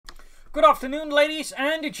Good afternoon, ladies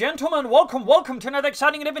and gentlemen. Welcome to another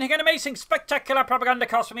exciting, living, and amazing, spectacular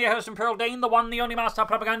Propagandacast from your host, Imperial Dane, the one, the only master of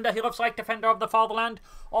propaganda. He loves like defender of the fatherland.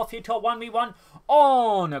 Off here to a 1v1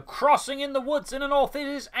 on Crossing in the Woods in the north. It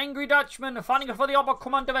is Angry Dutchman fighting for the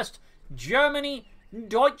Oberkommando West, Germany,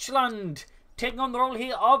 Deutschland. Taking on the role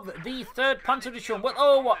here of the 3rd Panzer Division with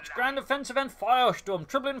Overwatch, Grand Offensive and Firestorm.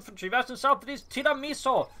 Triple Infantry, West and South, it is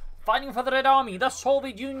Tiramisu fighting for the Red Army, the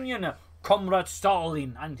Soviet Union. Comrade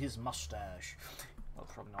Stalin and his mustache. Well,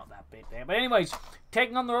 probably not that bit there. But anyways,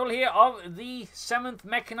 taking on the role here of the 7th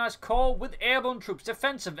Mechanized Corps with airborne troops,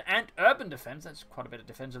 defensive and urban defense. That's quite a bit of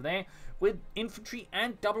defensive there. With infantry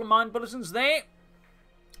and double mine bulletins there.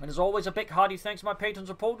 And as always, a big hearty thanks to my patron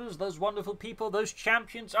supporters, those wonderful people, those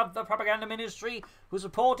champions of the propaganda ministry who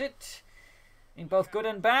support it in both good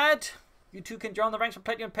and bad. You too can join the ranks of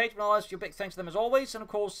plenty on Patreon. I'll ask you a big thanks to them as always. And of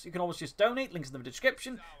course, you can always just donate. Links in the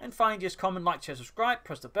description. And finally, just comment, like, share, subscribe.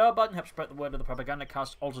 Press the bell button. Help spread the word of the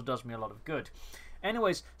Propagandacast. Also does me a lot of good.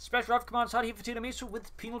 Anyways, Special Rifle Command side here for Tiramisu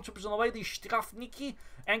with penal troopers on the way. The Strafniki.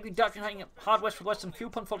 Angry Dutchman hanging hard west for Western Fuel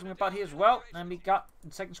Pond following about here as well. And we got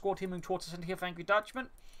the 2nd squad here moving towards the centre here for Angry Dutchman.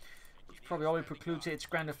 Which probably always precludes its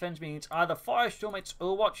grand defense, meaning it's either Firestorm, it's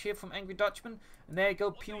Overwatch here from Angry Dutchman. And there you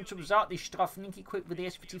go, penal troopers out, the Strafniki equipped with the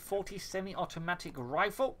SVT-40 semi-automatic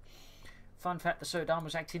rifle. Fun fact, the Soviet Army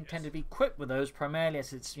was actually intended to be equipped with those primarily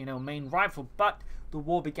as its, main rifle, but the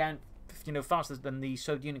war began, faster than the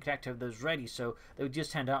Soviet Union could actually have those ready, so they would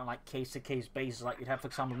just hand out on, like, case-to-case basis, like you'd have, for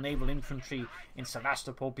example, naval infantry in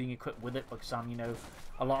Sevastopol being equipped with it, because,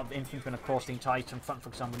 a lot of infantry across the entire Eastern Front, for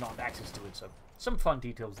example, not have access to it, so some fun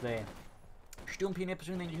details there. Sturmpionier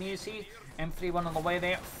pursuing engineers here. M31 on the way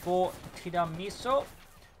there for Tiramisu.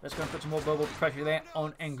 Let's go and put some more verbal pressure there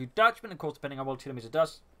on Angry Dutchman. Of course, depending on what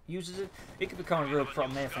Tiramisu uses it, it could become a real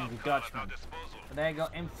problem there for Angry Dutchman. But there you go,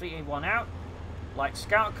 M3A1 out. Light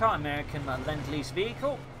scout car, American Lend-Lease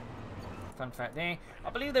vehicle. Fun fact there. I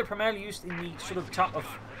believe they're primarily used in the sort of type of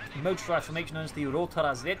motorized formation known as the Rota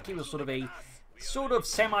Razvetki, was sort of a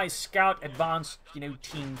semi-scout advanced,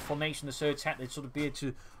 team formation the Soviets had. They'd sort of be able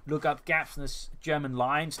to look up gaps in the German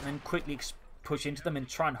lines and then quickly push into them and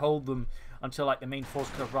try and hold them until, like, the main force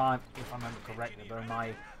could arrive, if I remember correctly. But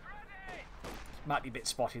might be a bit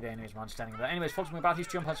spotty there, anyways, my understanding of that. Anyways, focusing about his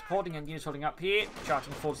jump supporting and units holding up here.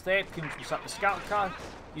 Charging forwards there. Pimps up the scout car.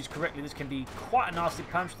 Used correctly, this can be quite a nasty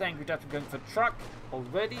punch there. Angry Dutchman going for a truck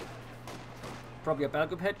already. Probably a battle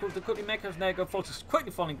group headquarters. The cooking makers there go forces quickly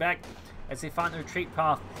falling back as they find the retreat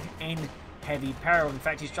path in heavy peril. In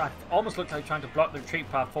fact, he's almost looks like he's trying to block the retreat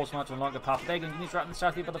path, force him out to a longer path. They're going to use right in the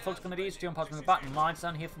south here, but the folks going to use jump past the button. Mines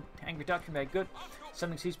down here from Angry Dutchman, very good.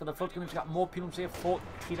 Something seized by the folks going to got more penals here for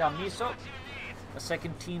Tiramisu. A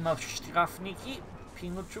second team of Strafniki,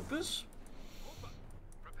 penal troopers.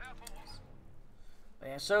 But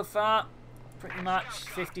yeah, so far, pretty much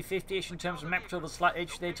 50-50-ish in terms of map control, the slight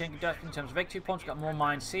edge there to Angry Dutchman in terms of victory points. Got more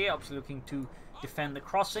mines here, obviously looking to defend the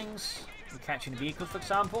crossings and catching vehicles, for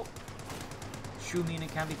example.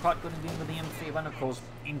 Shumina can be quite good in dealing with the M3 and, of course,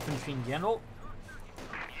 infantry in general.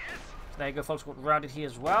 So there you go, folks, got routed here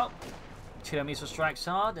as well. Tiramisu strikes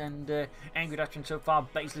hard, and Angry Dutchman so far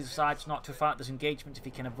basically decides not to fight this engagement if he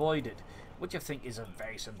can avoid it, which I think is a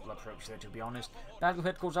very simple approach there, to be honest. Battle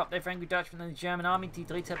head calls up there for Angry Dutchman and the German army, die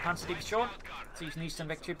 3. Panzer Division. Sees an eastern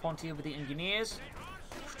victory point here with the engineers.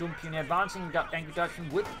 Sturmpionier advancing, we got Angry Dutchman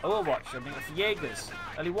with Overwatch, opening up for Jaegers,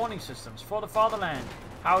 early warning systems for the fatherland,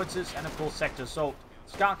 howitzers, and of course sector assault.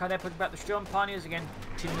 Scout car there putting back the Sturmpioneers again.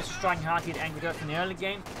 Tiramisu striking hard here at Angry Dutchman in the early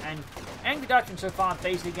game, and Angry Dutchman so far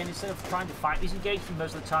basically again, instead of trying to fight these engagements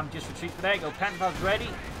most of the time, just retreat. But there you go, Panther's ready,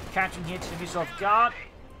 catching here Tiramisu off guard.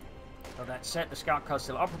 So that said, the scout car is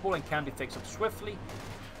still operable and can be fixed up swiftly.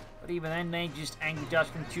 But even then, they just Angry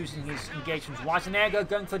Dutchman choosing his engagements wise. And there you go,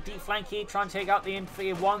 going for a deep flank here, trying to take out the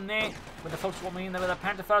M3A1 there. With the folks swarming in there with a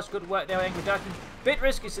Panther first. Good work there, Angry Dutchman. Bit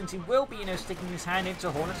risky since he will be, sticking his hand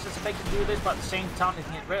into Hornets to make him do this, but at the same time, if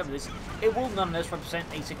he can get rid of this, it will nonetheless represent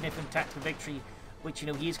a significant tactical victory, which,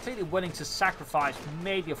 he is clearly willing to sacrifice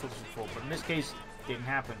maybe a foot before, but in this case, didn't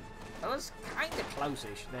happen. That was kind of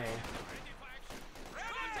close-ish there.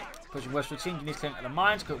 Pushing westward, seeing Denise clearing at the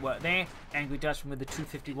mines. Good work there. Angry Dutchman with the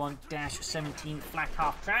 251-17 flat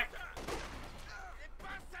half track.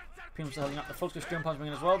 Penals holding up the folks with Sturm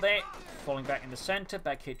bringing as well there. Falling back in the centre.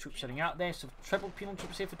 Back here, troops setting out there. So triple penal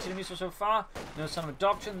troops here for Tiramisu so far. No sign of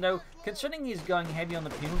adoption, though. Considering he's going heavy on the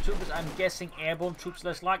penal troopers, I'm guessing airborne troops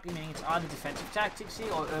less likely, meaning it's either defensive tactics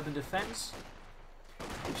here or urban defence.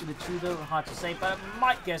 Which of the two, though, hard to say, but I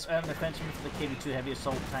might guess urban defense for the KV-2 heavy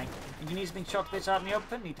assault tank. Engineers being shot bits out in the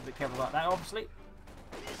open. Need to be careful about that, obviously.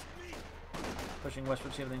 Pushing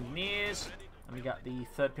westwards here with engineers. And we got the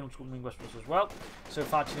third penalty school moving westwards as well. So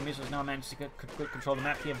far, Tiramisu has now managed to get control of the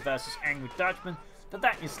map here versus Angry Dutchman. But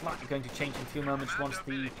that is likely going to change in a few moments once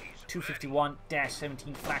the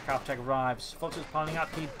 251-17 flak half track arrives. Fulton's piling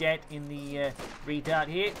up here, dead in the redoubt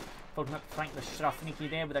here. Fulton up to flank the Strafniki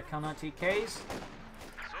there with their counter TKs.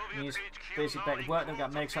 He's basically back to work. They've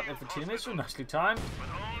got medics up there for Tiramisu. Nicely timed.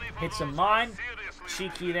 Hits a mine.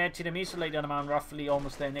 Cheeky there, Tiramisu laid down a mine roughly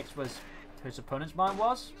almost there next where his opponent's mine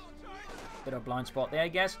was. Bit of a blind spot there, I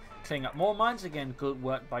guess. Clearing up more mines. Again, good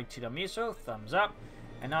work by Tiramisu. Thumbs up.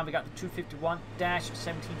 And now we got the 251-17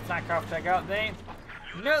 flak half track out there.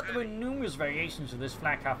 Note there were numerous variations of this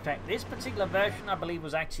flak half track. This particular version, I believe,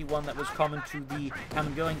 was actually one that was common to the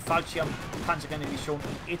ongoing Falcium Panzergun to be shown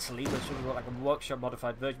in Italy, which sort of like a workshop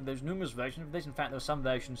modified version. There's numerous versions of this. In fact, there were some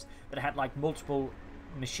versions that had like multiple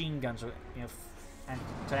machine guns, or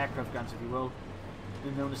anti-aircraft guns, if you will.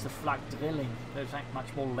 They're known as the flak drilling. Those like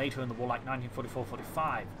much more later in the war, like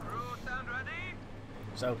 1944-45.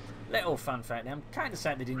 So, little fun fact there. I'm kind of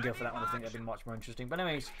sad they didn't go for that one. I think that'd been much more interesting. But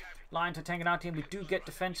anyways, line to tank it out here. We do get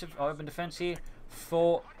defensive or urban defense here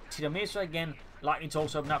for Tiramisu. Again, likely to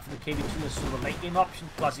also open up for the KB2 as sort of a late game option.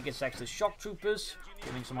 Plus, it gets access to shock troopers,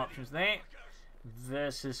 giving some options there.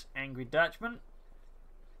 Versus Angry Dutchman.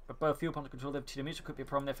 But both fuel pumps control of Tiramisu could be a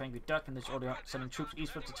problem there for Angry Dutchman. There's already sending troops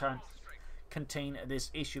eastward to try and contain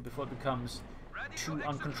this issue before it becomes too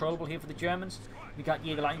uncontrollable here for the Germans. We got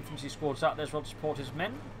Jäger Light Infantry squads out there as well to support his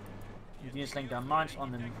men. Units laying down mines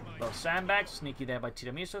on the sandbags. Sneaky there by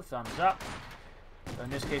Tiramisu. Thumbs up. So in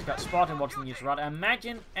this case, got spotted and watching the units around. I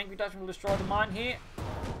imagine Angry Dutchman will destroy the mine here.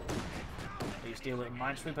 Please deal with a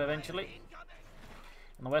minesweeper eventually.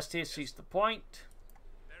 On the west here, sees the point.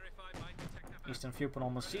 Eastern fuel point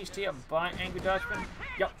almost ceased here by Angry Dutchman.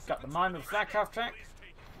 Yep, got the mine with flak half track.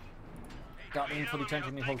 Got the info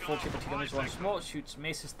detention the whole full chip of Tiramisu once more. Shoots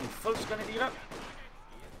misses the full Grenadier.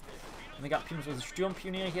 And we got Pumas with the Sturm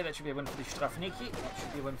Pioneer here. That should be a win for the Strafniki. That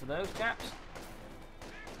should be a win for those chaps.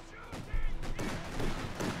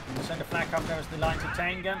 And the centre flak up there is the line to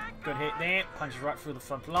Tangan. Good hit there. Punches right through the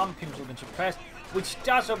front lung. Pumas have been suppressed. Which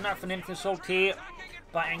does open up for an infantry assault here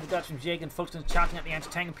by Angry Dutchman's Jäger and Fulton's charging at the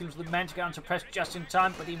anti-tank, and Pumas will manage to get unsuppressed just in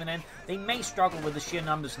time, but even then, they may struggle with the sheer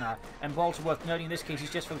numbers now. And also worth noting, in this case,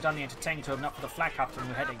 he's just focused on the anti-tank to open up for the flak after and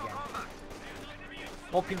head again.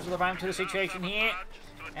 More Pumas will arrive to the situation here,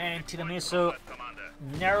 and Tiramisu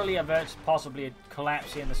narrowly averts possibly a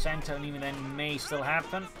collapse here in the centre, and even then may still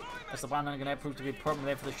happen, as the Bandana going to prove to be a problem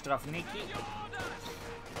there for the Strafniki.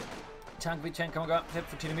 Tank V10 coming up for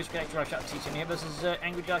Tiramisu, get rush out to T10 here versus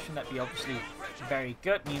Angry Dutchman. That'd be obviously very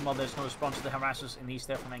good. Meanwhile, there's no response to the harassers in the east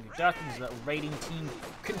there from Angry Dutchman. His little raiding team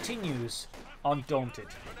continues undaunted.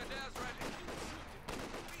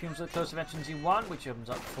 Pumas with close event in Z1, which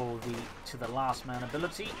opens up for the to the last man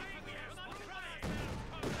ability.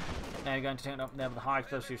 Now you're going to take it up there with the high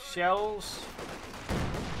explosive shells.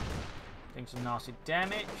 Doing some nasty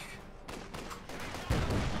damage.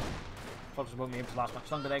 Foxes won't be able to last much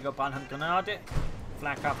longer. There you go, Banham Grenade.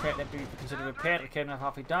 Flak up here, that be considered repaired. The Caden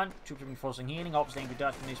halfway done. Troops have been forcing healing. Obviously, Angry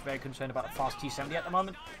Dutchman is very concerned about a fast T-70 at the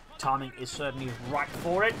moment. Timing is certainly right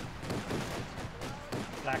for it.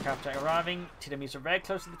 Flak up arriving. Tiramisu very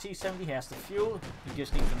close to the T-70. He has the fuel. He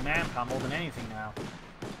just needs the manpower more than anything now.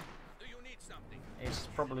 It's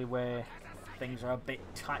probably where things are a bit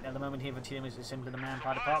tight at the moment here for Tiramisu. It's simply the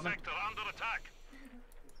manpower department.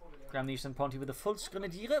 Graham Neeson Ponty with the full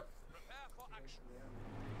Grenadier.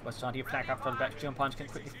 West side here, flak up front, back jump punch can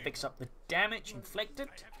quickly fix up the damage inflicted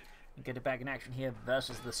and get it back in action here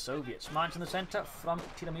versus the Soviets. Mines in the centre from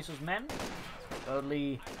Tiramisu's men.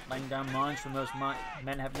 Thirdly, laying down mines from those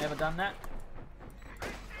men have never done that.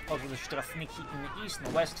 Also the Strafniki in the east and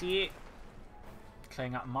the west here,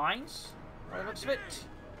 clearing up mines. By the looks of it,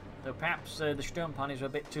 though perhaps the Sturm ponies are a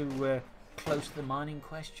bit too close to the mining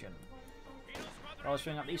question. While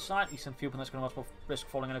swinging up the east side, Eastern Fuel that's going to risk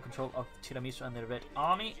falling under control of Tiramisu and the Red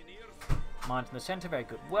Army. Mines in the centre, very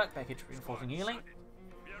good work. Back here to reinforcing healing.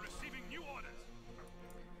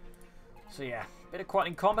 So yeah, bit of quiet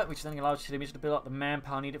in combat, which then allows Tiramisu to build up the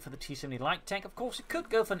manpower needed for the T-70 light tank. Of course, it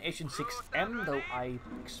could go for an Asian 6M, though I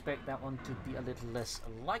expect that one to be a little less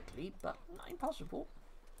likely, but not impossible.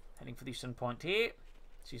 Heading for the eastern point here.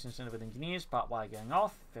 Season Center with engineers, part Y going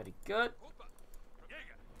off. Very good.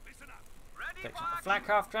 Fixing up the flak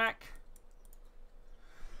half track.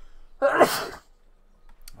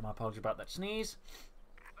 My apologies about that sneeze.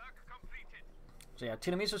 So yeah,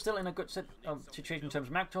 Tiramisu still in a good situation in terms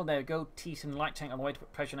of map control. There we go. T-70 light tank on the way to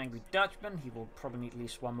put pressure on Angry Dutchman. He will probably need at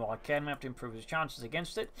least one more arcade map to improve his chances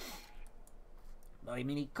against it. I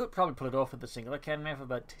mean, he could probably pull it off with a single arcade map,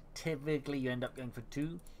 but typically you end up going for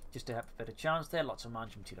two. just to have a better chance there. Lots of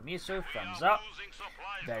management from Tiramisu. Thumbs up.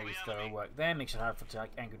 Very thorough work there. Makes it hard for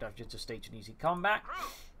Angry Dutchman to stage an easy comeback.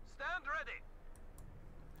 Stand ready.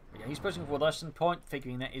 Yeah, he's pushing for the western point,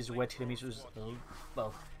 figuring that is where Tiramisu is,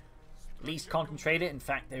 well, least concentrated. In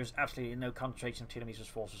fact, there's absolutely no concentration of Tiramisu's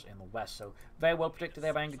forces in the west. So very well predicted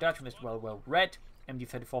there by Angry Dutchman. It's well read.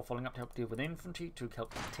 MD-34 following up to help deal with infantry to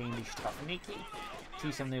help contain the Strafniki.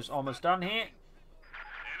 T-70 is almost done here.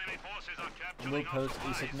 And will pose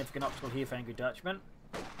a significant obstacle here for Angry Dutchman.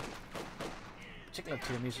 Particularly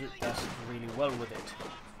Tiramisu does really well with it.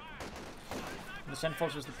 The Center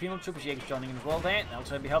Forces, the Penal Troopers, Jaeger's joining in as well there. That'll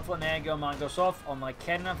certainly be helpful. And there you go, mine goes off on my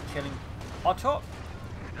Kenna for killing Otto.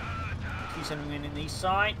 T-70 in the east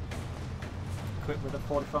side. Equipped with a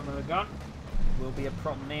 45mm gun. Will be a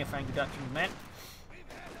problem there for Angry Dutchman's men.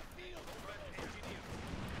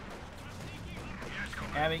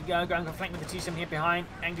 There we go, going for flank with the T-70 here behind.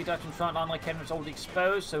 Angry Dutchman's front line like Kenna is already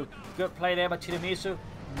exposed, so good play there by Tiramisu.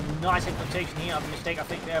 Nice implementation here of a mistake, I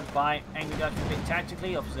think, there by Angry Dutchman a bit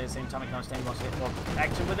tactically. Obviously, at the same time, I can understand he wants to get more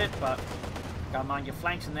active with it, but gotta mind your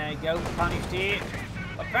flanks, and there you go. Punished here.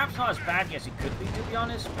 But perhaps not as bad as it could be, to be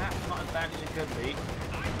honest. Perhaps not as bad as it could be.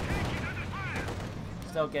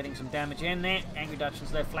 Still getting some damage in there. Angry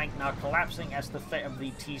Dutchman's left flank now collapsing as the fate of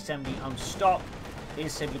the T-70 unstopped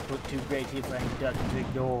is simply put too great here for Angry Dutchman to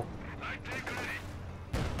ignore.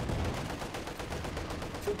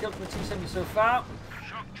 2 kills from the T-70 so far.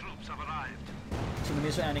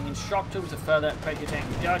 Tiramisu ending in shock troops to further pressure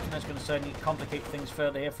Angry Dutchman. That's going to certainly complicate things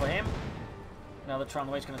further here for him. Now the Tron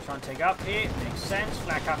Wade's going to try and take up here. Makes sense.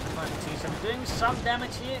 Flak up to the front of the T-70 doing some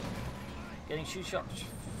damage here. Getting shoot shots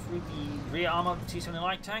through the rear armor of the T-70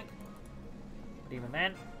 light tank. But even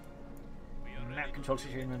then, the map control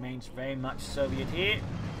situation remains very much Soviet here.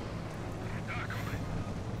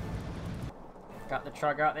 Got the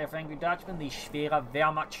truck out there for Angry Dutchman, the Schwere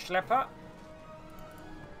Wehrmacht-Schlepper.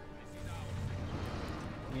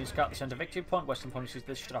 He's got the center victory point. Western point is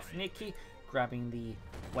the Strafniki, grabbing the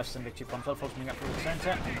western victory point. So focusing up through the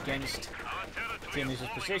center against Tiramizu's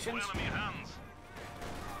positions.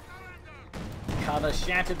 Cover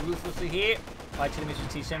shattered ruthlessly here by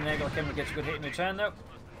Tiramizu's T-70. There, Camera gets a good hit in return though.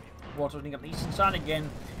 Water opening up the eastern side again.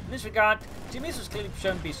 In this regard, Tiramisu is clearly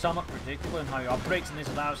shown to be somewhat predictable in how he operates, and this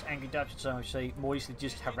allows Angry Dutchman to, so I say, more easily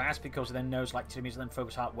just harass because he then knows, like, Tiramisu then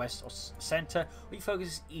focus out west or center, or he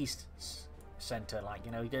focuses east center, like,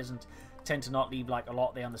 you know, he doesn't tend to not leave, like, a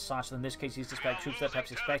lot there on the side, so in this case he's displayed troops there,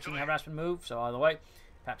 perhaps expecting a harassment move, so either way,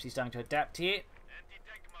 perhaps he's starting to adapt here.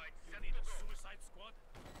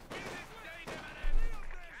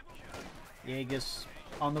 Jaegers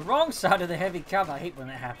on the wrong side of the heavy cover. I hate when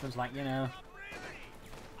that happens, like, you know.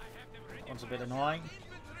 One's a bit annoying.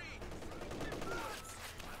 The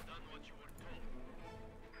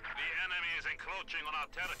enemy is encroaching on our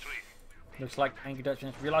territory. Looks like Angry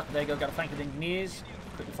Dutchman has realised, but there you go, got a flank with engineers.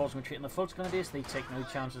 Quickly forcing retreat on the foot's going to be, so they take no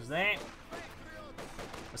chances there.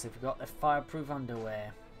 As they forgot their fireproof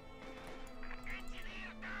underwear.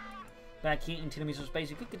 Back here in Tiramizu's base,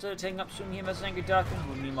 he could consider taking up soon here versus Angry Dutchman,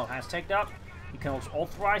 who meanwhile has taken up. You can also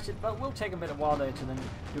authorize it, but will take a bit of a while there to then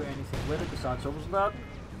do anything with it besides overload.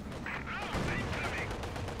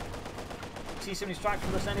 T-70 strikes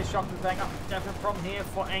from the center, shock to bang up. Definite problem here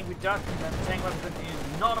for Angry Dutchman. The tank weapon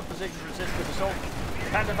is not in a position to resist this assault.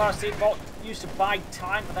 Panther Seatbelt used to buy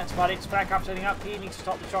time, but that's about it. It's back up, setting up here. Needs to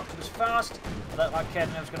stop the shock troopers fast. But like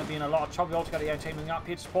Kedner's going to be in a lot of trouble. Also got the air teaming up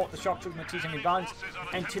here to support the shock trooper and the T-70 guns.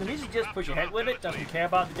 And Tiramisu just push ahead with it. Doesn't care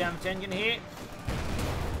about the damaged engine here.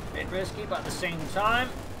 Bit risky, but at the same time,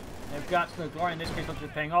 they've got no glory in this case. Looks to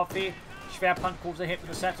be paying off here. Schwerpunt calls a hit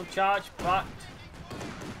with a settled charge, but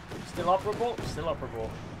still operable. Still operable.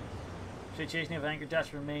 Situation of Angry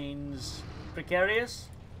Dutchman remains precarious,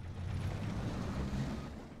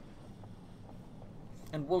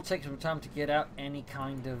 and will take some time to get out any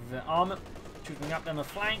kind of armor. Shooting up down the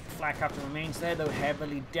flank. Flak captain remains there, though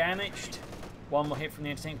heavily damaged. One more hit from the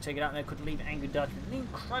entertainment to take it out, and that could leave Angry Dutchman in an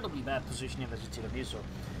incredibly bad position here versus Tiramisu,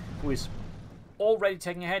 who is already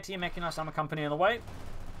taking ahead here, making us armor company on the way.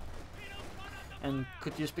 And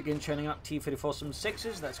could just begin churning up T-34 some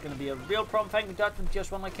 6s. That's going to be a real problem for Angry Dutchman.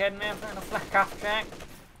 Just one like head now and a flak half track,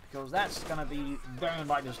 because that's going to be very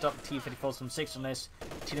unlikely to stop the T-34 some 6 unless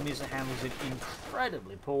Tiramisu handles it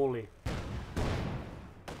incredibly poorly.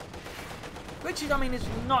 Which is, I mean, it's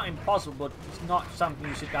not impossible, but it's not something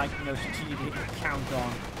you should, like, you know, strategically count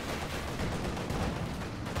on.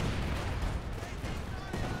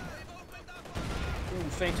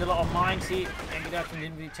 Straight to a lot of mines here. Angry Dutchman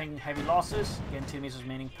didn't really taking heavy losses. Again, Tiramizu's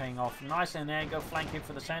meaning paying off nice. And there you go, flanking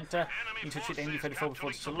for the center. Need to shoot MD-34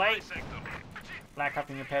 before it's too late. Black up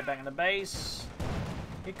being repaired back in the base.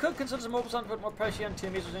 He could consider some overstun to put more pressure on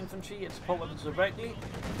Tiramizu's infantry and support weapons directly,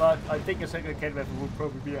 but I think a second cannon weapon would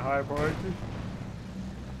probably be a higher priority.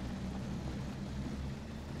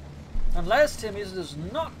 Unless Tiramisu does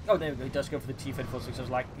not... Oh, there we go. He does go for the T-34-6. I was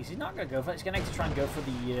like, is he not going to go for it? He's going to have to try and go for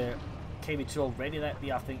the KV-2 already. That would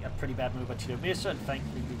be, I think, a pretty bad move by Tiramisu, and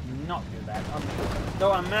thankfully he did not do that.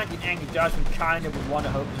 Though I imagine Angry Dutchman kind of would want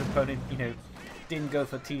to hope his opponent, you know, didn't go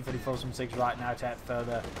for T-34-6 right now to add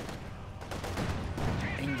further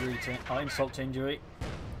injury to... or insult to injury.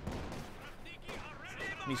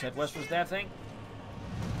 He's head westwards there, I think.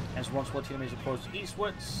 As once more Tiramisu approaches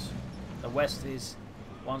eastwards. The west is...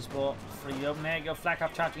 once more, free open there you go. Flak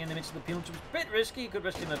off charging in the midst of the penalty. It was a bit risky. Good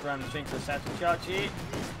risk in the round straight to the assassin charge here.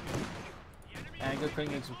 And good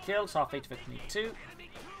bringing some kills. Half 8 to 52.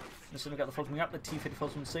 This one we got the full coming up. The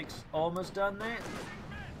T-34-6 almost done there.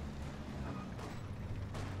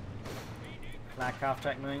 Flak half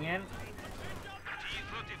track moving in.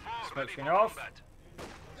 Smoke screen off.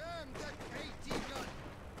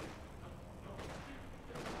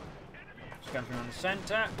 Scampering on the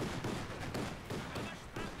centre.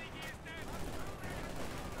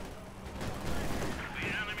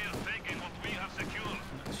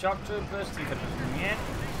 Shock troopers, T-34 coming in.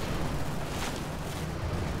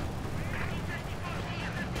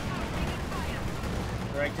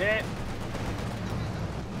 Right hit.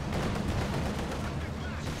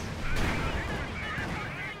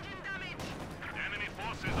 Enemy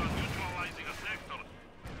forces are neutralizing a sector.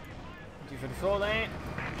 T-34 there.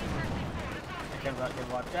 They can't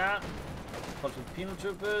get wiped out. Plus with penal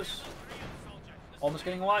troopers. Almost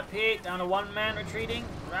getting wiped here. Down to one man retreating,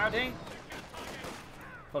 routing.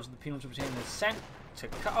 Plus the penal troopers here in the descent to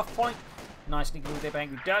cut-off point. Nice sneaking move there by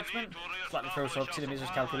Angry Dutchman. Slightly throws off Tiramizu's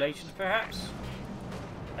calculations, perhaps.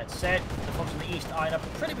 That said, the folks in the east eyed up a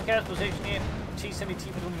pretty precarious position here. T-70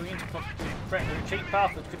 T-4 moving into threaten the retreat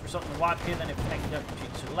path, which could result in a wipe here. Then if Angry Dutchman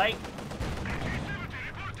retreats too late,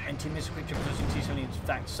 and Tiramizu quick position T-70 in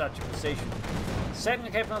fact such a position. Second, the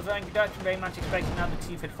capable of Angry Dutchman very much expecting now the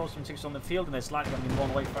T-34-6 on the field, and they're slightly going to be more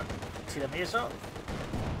away from Tiramizu.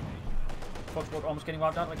 Foxport almost getting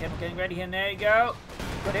wiped out. Okay, we're getting ready here. And there you go.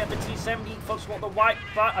 Got to hit the T-70. Foxport the white,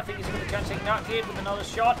 but I think he's going to try and take out here with another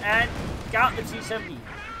shot and got the T-70.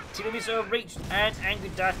 Tiramizu reached and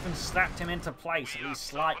Angry Dutchman slapped him into place, at least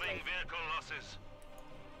slightly.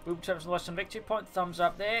 Boom Travis the Western victory point. Thumbs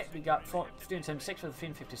up there. We got 1576 with the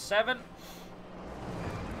 1557.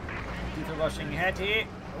 People rushing ahead here.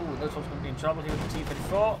 Oh, those ones going to be in trouble here with the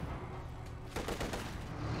T-34.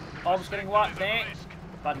 Almost getting wiped there.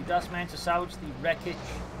 But he does manage to salvage the wreckage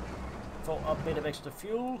for a bit of extra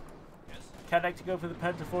fuel. Can't like to go for the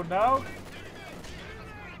Panther 4 now.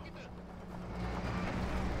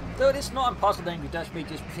 Though it is not impossible that Angry Dutchman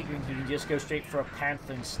just figuring he can just go straight for a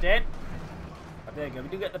Panther instead. But there you go, we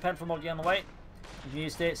do get the Panther mod on the way. You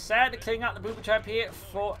used it. Sad to clearing out the booby trap here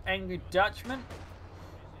for Angry Dutchman.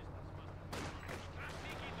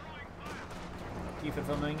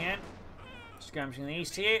 T-54 moving in. Skirmishing in the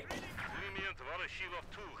east here.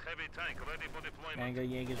 Mango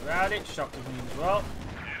Jaeger's routed, Shock is winning as well.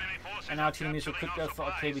 And now Tiramizu could go for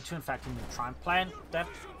a KB2. In fact, he will try and plan that.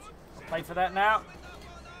 Play for that now.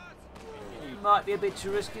 Might be a bit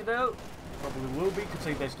too risky though. Probably will be, because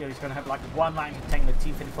basically he's going to have like one line to take the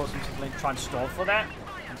T-34 and try and stall for that.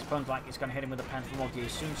 And suppose like it's going to hit him with a Panther mod here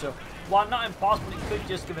soon. So while not impossible, it could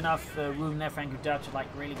just give enough room there for Angry Dutch to like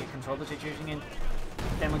really get control of the situation. In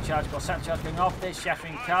demo charge, got Sat charge going off there,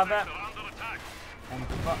 shattering cover. And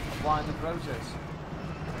why the roses?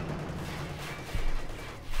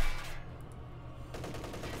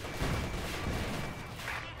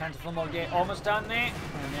 Panther mode yeah, almost done there.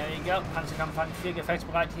 And there you go. Panther campaign figure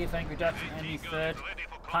effective right here for Angry Dutchman and the third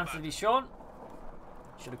Panther to be shown.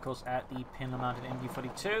 Should of course add the pin mounted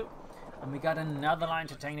MD42. And we got another line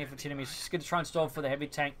to tank here for Tiramizu. He's going to try and stall for the heavy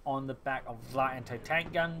tank on the back of light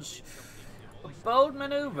anti-tank guns. A bold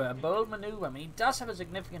maneuver, a bold maneuver. I mean, he does have a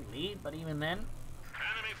significant lead, but even then,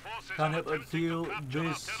 can't help but feel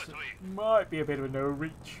this might be a bit of a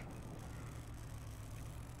no-reach.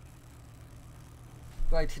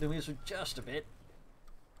 Right, Tiramizu just a bit.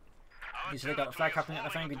 He's got the flag happening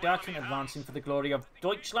at the Angry Dutchman, advancing for the glory of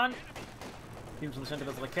Deutschland. Teams on the centre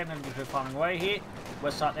of the cannon, and we're farming away here.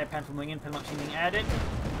 West side there, Panther moving in, pretty much being added.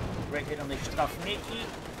 Great hit on the Strafniki.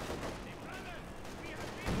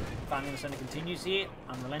 Farming in the centre continues here,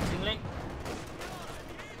 unrelentingly.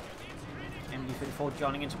 MD34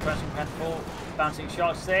 joining into pressing Panther, bouncing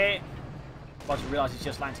shots there. But you realise he's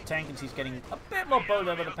just line to tank and he's getting a bit more bold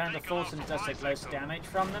over the Panther Force and it does take less damage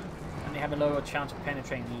from them. And they have a lower chance of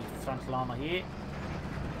penetrating the frontal armour here.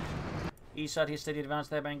 East side here, steady advance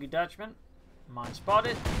there by Angry Dutchman. Mine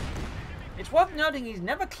spotted. It's worth noting he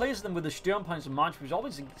never clears them with the Sturmplanes and mines, but he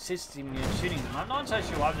always insists in shooting them. I'm not so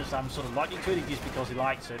sure why I'm sort of likely to it just because he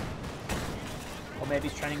likes it. Or maybe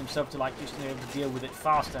he's training himself to like just be able to deal with it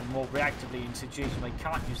faster and more reactively in situations where he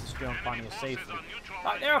can't use the Sturmplane as safely.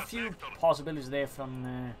 But there are a few possibilities there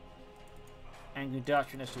from Angry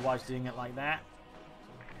Dutchman as to why he's doing it like that.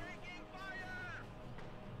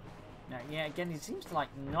 Now, yeah, again, he seems to like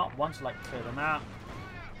not want to like clear them out.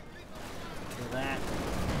 Do that.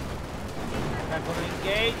 Then put it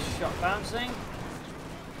engaged, shot bouncing.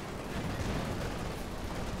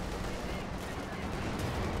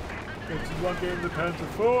 It's one game the Panther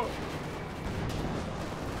 4.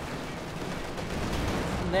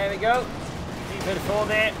 And there we go. T-34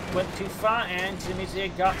 there went too far, and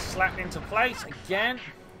Tiramisu got slapped into place again.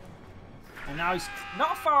 And now he's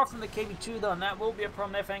not far from the KV2 though, and that will be a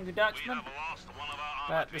problem there for Angry Dutchman.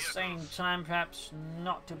 But at the same time, perhaps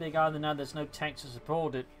not too big either now there's no tanks to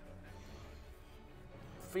support it.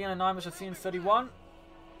 309 was a 331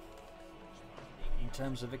 in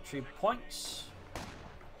terms of victory points.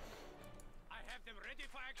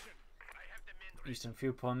 Eastern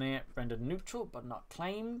fuel point there, rendered neutral but not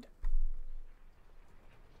claimed.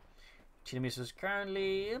 Tiramisu is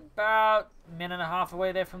currently about a minute and a half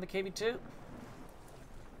away there from the KV2.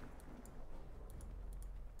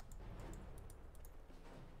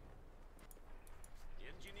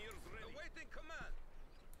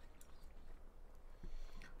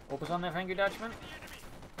 What was on there for Angry Dutchman?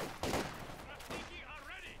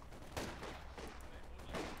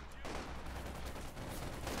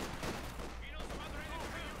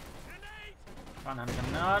 Front hand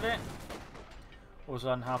grenade. Was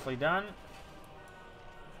on halfway done.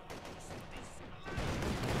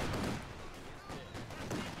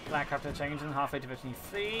 Black after changing halfway to 15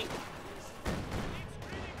 feet.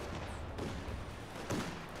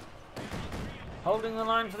 Holding the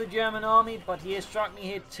line for the German army, but he has struck me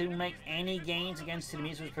here to make any gains against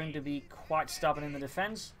Tiramisu is proving to be quite stubborn in the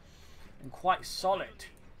defense and quite solid.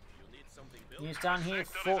 He's down here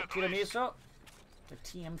for Tiramisu. The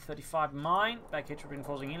TM35 mine. Back here to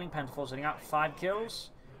reinforcing healing. Panther 4 setting up. 5 kills.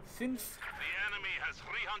 5. The enemy has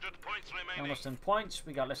 300 points remaining. Almost 10 points.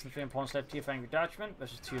 We got less than 3 points left here for Angry Dutchman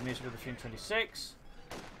versus Tiramisu with a 326.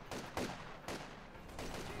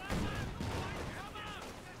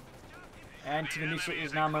 And Tiramisu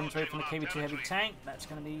is now moments away from the KV2 heavy tank. That's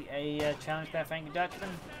going to be a challenge there for Angry Dutchman.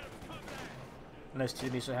 Unless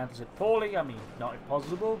Tiramisu handles it poorly. I mean, not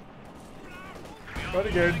impossible. But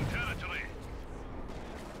again,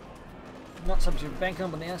 not something to bank on,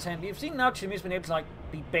 but on the other hand, we've seen now Tiramisu been able to like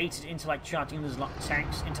be baited into like charging those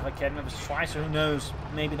tanks into like members twice, so who knows?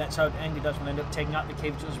 Maybe that's how Angry Dutchman will end up taking out the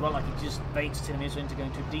KV2 as well, like he just baits Tiramisu into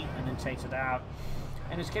going too deep and then takes it out.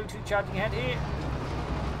 And there's KV2 charging ahead here.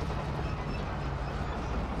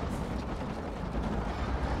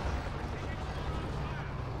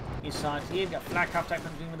 Inside here, we've got Flak Half Attack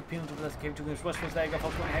continuing with the Punitive with the KV2 against Westwards. There you go,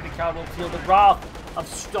 folks, one heavy cavalry feel the wrath of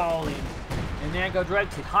Stalin. And there go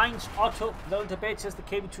directed. Heinz, Otto, blown to bits as the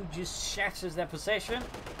KV2 just shatters their possession.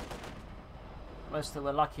 Most that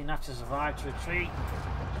were lucky enough to survive to retreat.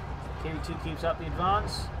 KV2 keeps up the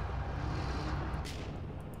advance.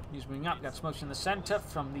 He's moving up, got smokes in the centre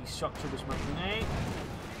from the shock trooper smoke grenade.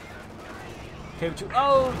 KV2,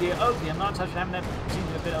 oh dear, not touching him. That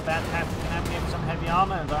seems a bit of bad happening with some heavy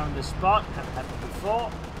armour and around the spot. Haven't happened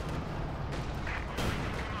before.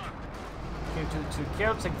 KV2 2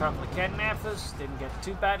 killed, taking part for the kidnappers. Didn't get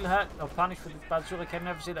too badly hurt or punished for the Bazooka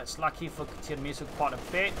kidnappers here. That's lucky for Tiramisu quite a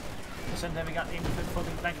bit. The centre we got the infantry full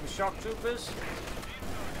flank with shock troopers.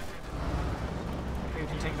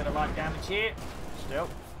 KV2 taking a bit of light damage here. Still,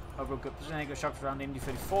 overall good position. There you go, shock around the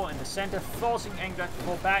MD34 in the centre, forcing Angry Dutchman to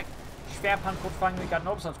fall back. Schwerpanzer finally got an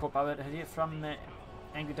Oberstandskopf power here from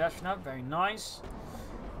Angry Dutchman. Very nice.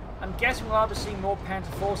 I'm guessing we'll have to see more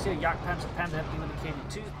Panther 4s here. Jagdpanzer, Panther heavy with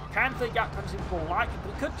the KV2. Panther, Jagdpanzer seems more likely,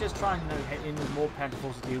 but we could just try and head in with more Panther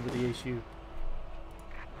 4s to deal with the issue.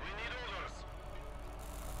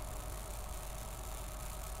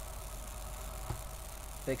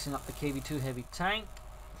 Fixing up the KV2 heavy tank.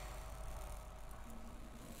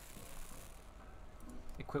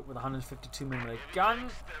 Equipped with a 152mm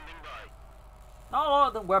gun. Not a lot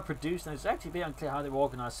of them were produced, and it's actually a bit unclear how they were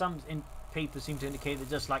organised. Some papers seem to indicate they're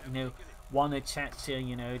just like, one attached to,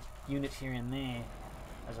 unit here and there,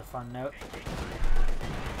 as a fun note.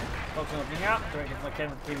 Folks opening up, directly from the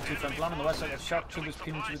KV2 front line on the west side. Got shock troopers,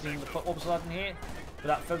 punitive within the Oberstland in here.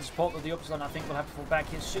 Without further support of the Oberstland, I think we'll have to fall back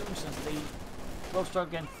here soon, since the will struggle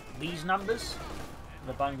against these numbers.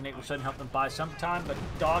 The binding grenade will certainly help them buy some time, but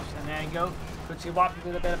dodged, and there you go. Could see Wappy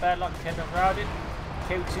with a bit of bad luck, kept up routed.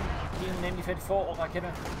 KV2 healing the MD-54. Look like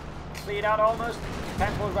getting cleared out almost.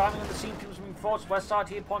 Panther arriving on the scene. People moving forward. West side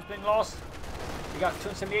here. Points being lost. We got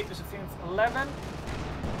 278 versus 11.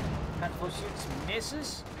 Panther shoots,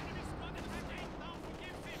 misses.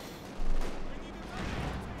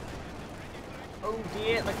 Oh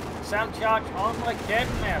dear, like sound charge on like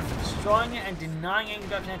getting there, destroying it and denying it.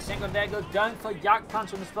 Dutchman and single there go down for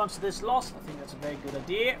Jagdpanzer in response to this loss. I think that's a very good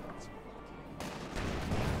idea.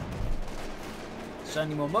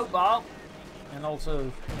 Certainly more mobile, and also,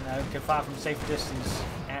 you know, can fire from safe distance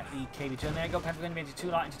at the KV2. And there you go, Panther going to be too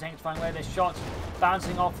light into tanks to find where their shots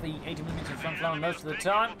bouncing off the 80mm in front line most of the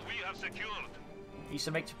time. Easter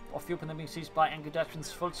makes off the open being seized by Angry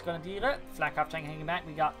Dutchman's full Scanadira. Flak half tank hanging back.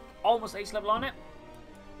 We got almost ace level on it.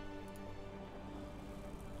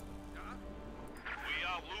 We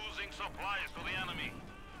are losing supplies to the enemy.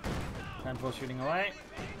 Panther shooting away.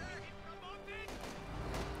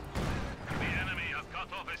 The enemy has cut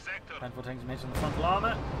off a sector. Panther tanks mates on the frontal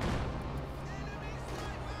armor.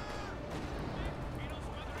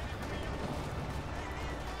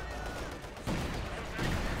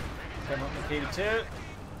 Come up the KV2. The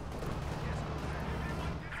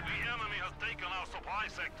enemy has taken our supply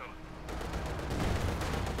sector.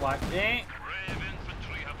 Wiped there. Brave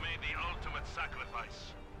infantry have made the ultimate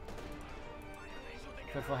sacrifice.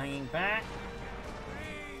 Panther hanging back.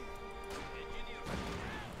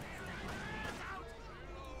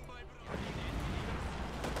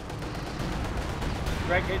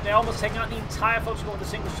 They're almost taking out the entire full squad with a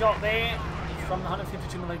single shot there from the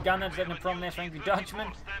 152mm gun that's letting them from there for Angry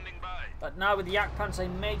Dutchman. But now with the Jagdpanzer, they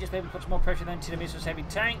may just be able to put some more pressure than Tiramisu heavy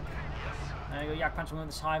tank. There you go, Jagdpanzer with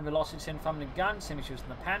this high velocity sent from the gun, same issues in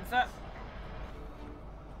the Panther.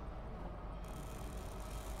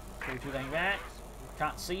 Back.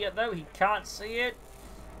 Can't see it though, he can't see it.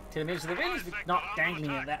 Tiramisu, the really is not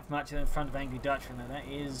dangling it that much in front of Angry Dutchman, and that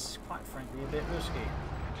is quite frankly a bit risky.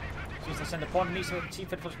 She's going to send a pawn. Nisa with the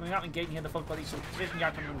T-Fed force coming up, engaging here the full body position.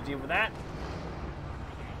 Jagdpanzer to deal with that.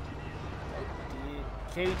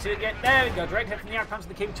 KV2 again. There we go. Direct hit from the Jagdpanzer.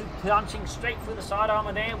 The KV2 punching straight through the side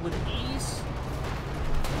armor there with ease.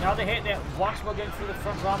 Another hit there. Once more going through the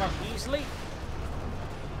front armor easily.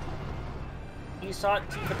 East side.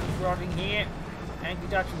 T-Fed running here. Angry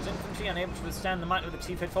Dutchman's infantry unable to withstand the might of the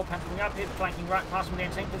T-Fed 4 Panther up here, flanking right past him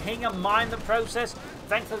again, but hitting a mine the process.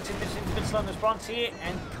 Thankfully, the T-Fed's a bit slow in response here,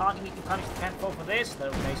 and can't immediately punish the Panther 4 for this,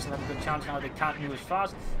 though they still have a good chance now they can't move as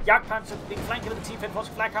fast. Jagdpanzer being flanked with the T-Fed 4's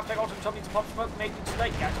flak half-tag also trying to pop smoke, maybe too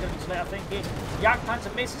late. Gag's going to be too late, I think here.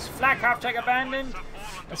 Jagdpanzer misses, flak half-tag abandoned.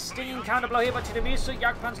 A stinging counter blow here by Tiramisu.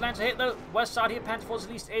 Jagdpanzer lands a hit though. West side here, Panther 4 is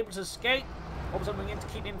at least able to escape. Also moving in to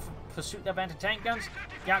keep in pursuit of anti-tank guns.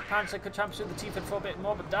 Jagdpanzer could try and pursue the T-Fed 4 a bit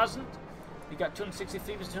more, but doesn't. We got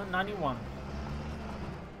 263 versus 291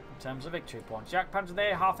 in terms of victory points. Jagdpanzer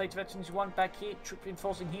there, half-8 veterans won back here, troop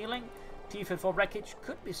reinforcing healing. T-Fed 4 wreckage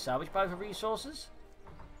could be salvaged by the resources.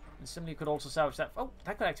 And similarly could also salvage that. Oh,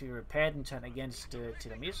 that could actually be repaired and turned against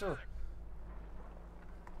Tiramisu.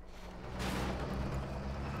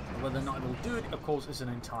 Whether or not it will do it, of course, is an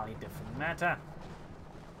entirely different matter.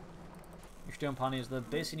 Sturmpani is the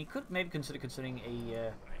base, and he could maybe consider considering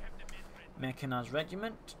a mechanized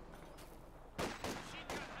regiment.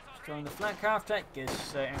 Destroying the flank after,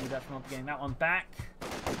 guess Angry Dutchman will be getting that one back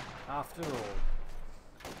after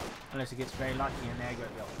all. Unless he gets very lucky, and there you go.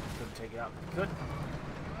 Couldn't take it out, but he could.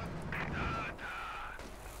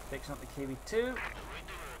 Fixing up the KV2.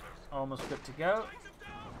 Almost good to go.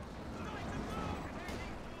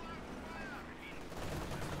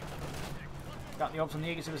 Got the ops on the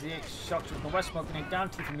Aegis as the shots from the west smoking it down,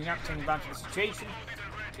 keeping the up, taking advantage of the situation,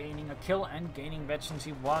 gaining a kill and gaining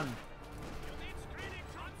veterancy 1.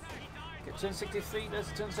 Get turn 63,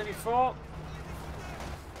 there's turn 74.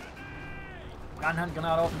 Manhunt gone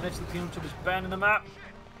out off the midst of the Puma was burning them up.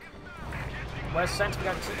 West centre, we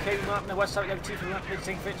got 2K up, and the west side we got 2 from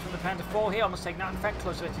taking fits from the Panther 4 here, almost taking that in fact,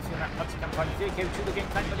 close to it if you're that Panther campaign 3, KV2 again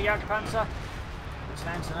flanked by the Jagdpanzer. Which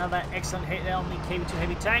lands another excellent hit there on the KV2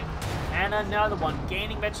 heavy tank. And another one,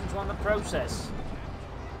 gaining veterans on the process.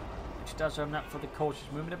 Which does open up for the cautious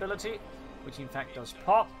movement ability, which in fact does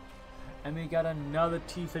pop. And we got another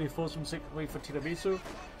T-34 from 6th way for Tiramisu.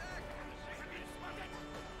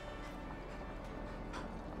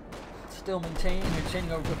 Still maintaining and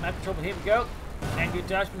chaining over good map control, but here we go. Angry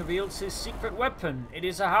Dutchman reveals his secret weapon. It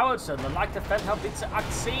is a howitzer, the like the Feldhaubitze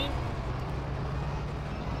 18.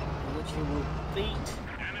 Which he will beat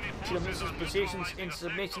Tiramisu's positions in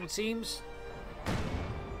submission teams,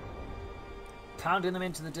 pounding them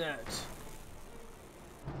into the dirt.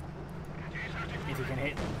 If he can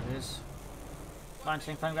hit them, it is. Fine,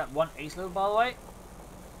 got one ace level by the way.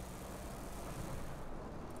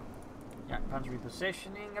 Panzer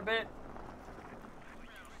repositioning a bit.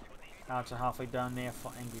 Out to halfway down there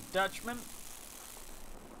for Angry Dutchman.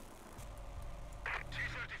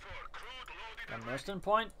 Got Western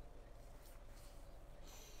point.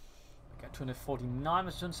 Got 249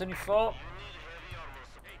 versus 274.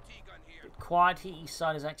 Bit quiet here. East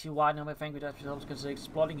side is actually wide now with Angry Dutchman because they're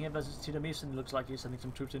exploding here versus Tiramisu. Looks like he's sending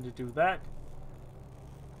some troops in to do that.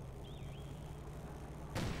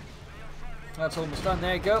 That's almost done.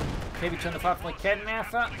 There you go. KB 25 from the Ken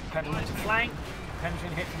Alpha. Panther into flank. Panther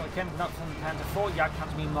hit from the Ken, not from the Panther 4. Yak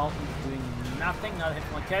Panther meanwhile doing nothing. Another hit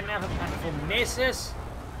from the Ken Alpha. Panther 4 misses.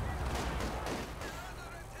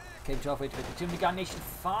 KB 12 to 52. We got Nation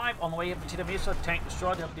 5 on the way up to Tiramisu. Tank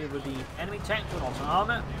destroyed. Help deal with the enemy tank doing also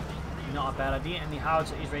armor. Not a bad idea. And the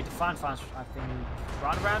Howitzer is ready to find fast. I think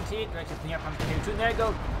right around here. Directed from the Yak Panther KB 2. There you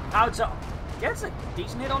go. Howitzer gets a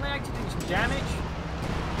decent hit on there. Actually doing some damage.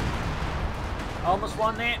 Almost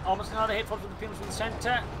one there. Almost another hit. Falls with the Pumas from the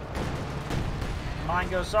center. Mine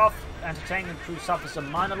goes off. Anti-tank and crew suffer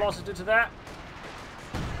some minor losses due to that.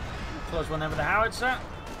 Close one over the Howitzer.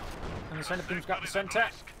 And the center Pumas got the center.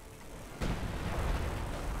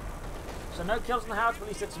 So no kills on the Howitzer, but at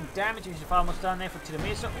least did some damage. You should almost down there for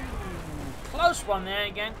Tiramisu. Close one there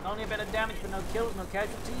again. Only a bit of damage, but no kills, no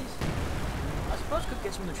casualties. I suppose could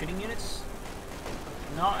get some of the treating units.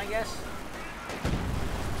 Not, I guess.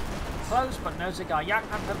 Close, but no cigar. Yak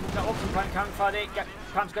Panther got up and trying counter fire there. Yak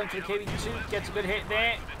Panther's going to the KB2, gets a good hit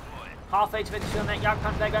there. Half 8 of it on that Yak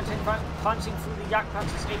Panther there, going to front, punching through the Yak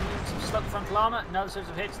Panther's 8 units of slug frontal armor. Another series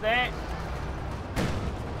of hits there.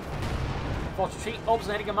 Force retreat, opens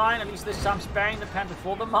the heading of mine, at least this time sparing the Panther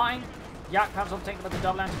for the mine. Yak Panther's overtaken by the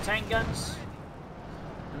double anti-tank guns.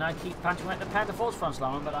 And I keep punching at the Panther Force frontal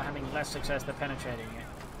armor, but I'm having less success than penetrating it.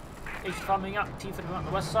 H farming up, T-Fit on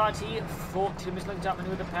the west side here. 4 Tiramisu linked up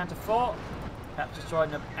maneuver the Panther 4. Perhaps destroying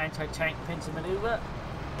the anti-tank pincer maneuver.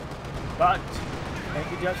 But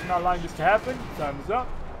Angry Dutchman not allowing this to happen. Time is up.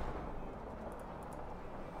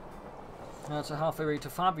 That's a halfway ready to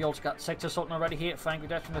 5. We also got sector assault already here for Angry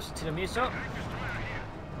Dutchman versus Tiramisu.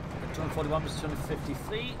 241 versus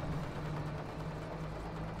 253.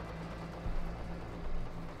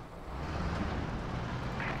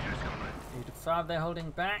 To 5 they're holding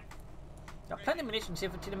back. Got plenty of munitions here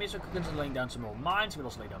for Tiramisu. Cookins are laying down some more mines. We'll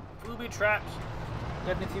also lay down booby traps.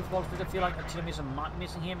 Definitely a few balls, but I feel like Tiramisu might be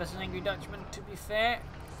missing here versus Angry Dutchman, to be fair.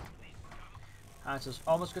 It's just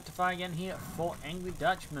almost good to fire again here for Angry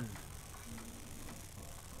Dutchman.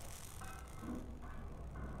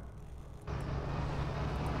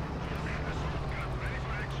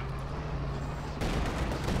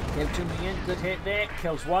 Gave 2 million, good hit there,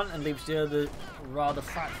 kills one and leaves the other rather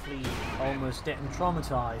fatly almost dead and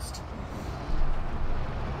traumatized.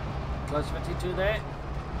 Close 22 there.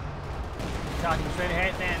 Targeting straight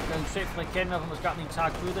ahead there, going straight for the kid. Of them has got the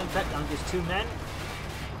entire crew there. In fact, only just 2 men.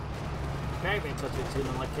 Very, very close to the 2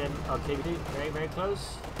 men like KB2. Very, very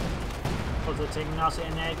close. Also taking Nasa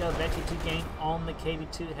in there, go. Betty to gain on the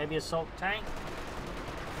KB2 heavy assault tank.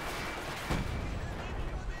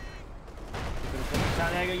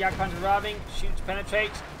 There you go, Yak Panther arriving, shoots,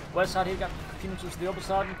 penetrates. West side here, got Pumas to the other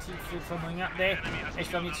side, and T-Fleet filming up there.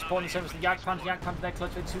 H5 needs support in the service of the Yak Panther there,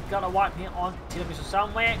 clutch with 2, got a wipe here on Tiramisu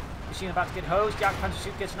somewhere. Machine about to get hosed, Yak Panther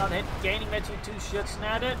shoot, gets another hit, gaining there 2 shots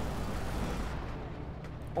at it.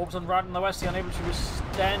 Orbs on right on the west, unable to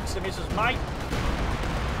withstand Tiramisu's might.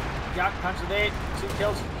 Yak Panther there, 2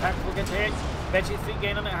 kills, Panther will get hit. Betty 3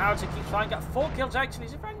 gain on it, Howitzer keeps firing, got 4 kills actually.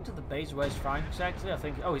 Is he firing to the base where he's firing actually? I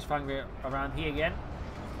think, oh, he's firing around here again.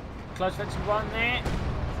 Close fencing 1 there.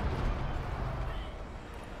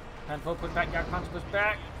 Panther put back, Yak Panther push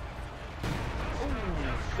back.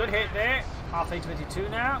 Ooh, good hit there. Half 8:22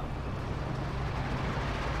 now.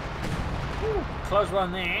 Ooh, close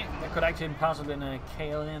one there. That could actually possibly been a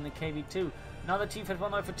KO in the KB2. Another T-Fit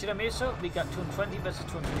 1 for Tiramisu. We got 220 versus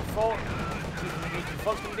 224. T-Fit making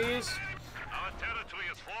Volksbandiers. Our territory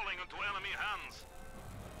is falling into enemy hands.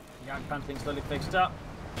 Yak Panther being slowly fixed up.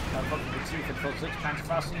 The T-Fit full 6, Panther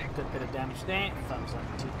fastening. Good bit of damage there. Thumbs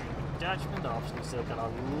up to Dutchman. Obviously still got a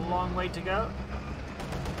long way to go.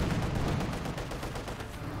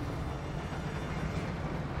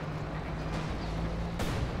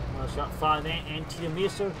 Shot fire there, and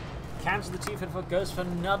Tiramisu cancels the T-Fit, goes for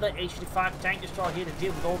another H-35 tank destroyer here to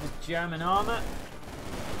deal with all this German armor.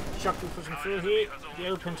 Shock troopers pushing through here, the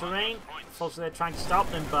open terrain. Also, they're trying to stop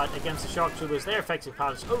them, but against the shock troopers, their effective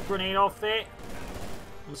powers. Oh, grenade off there.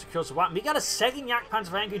 Almost secures the weapon. We got a second Yak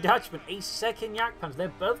Panther for Angry Dutchman, a second Yak Panther. They're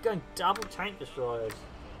both going double tank destroyers.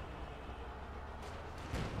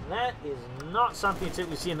 That is not something you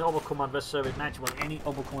typically see in the Oberkommand versus Soviet match. Well, any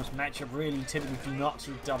Oberkommand matchup really typically do not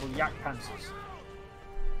see double Yak Panzers.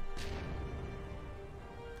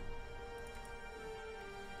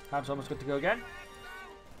 Hands almost good to go again.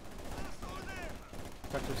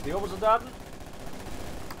 Tucked to the Obersoldaten.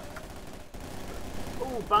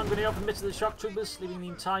 Oh, bang grenade up in the midst of the shock troopers, leaving the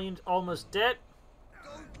entire unit almost dead.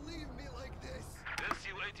 Don't leave me like this.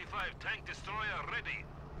 Su-85 tank destroyer ready.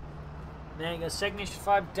 There you go, second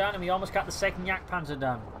Su-85 done, and we almost got the second Yak Panzer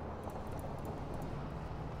done.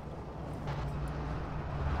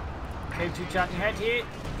 K2 charging ahead here.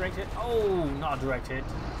 Direct hit. Oh, not a direct hit.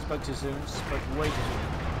 Spoke too soon. Spoke way too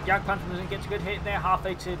soon. Yak Panzer doesn't get a good hit there.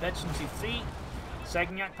 Halfway to veteran C3.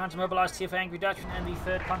 Second Yak Panzer mobilized here for Angry Dutchman, and the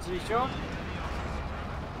third Panzer is shown.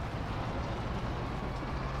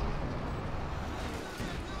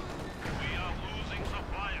 We are losing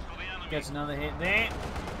supplies to the enemy. Gets another hit there.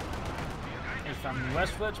 He's family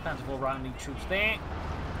westwards. Panzer IV rounding troops there.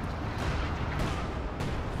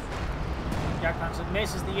 Yak Panzer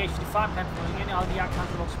misses the H-55. Panzer moving in. All the Yak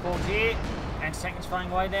Panzer will support here. And seconds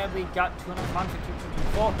flying away there. We got 200 for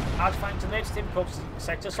 224. Out fighting to the next team. Corps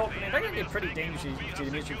sector assault. They're going to get pretty dangerous to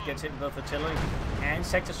the mission if it gets hit with both artillery and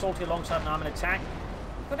sector assault here alongside an armoured attack.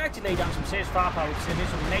 Could actually lay down some serious firepower with the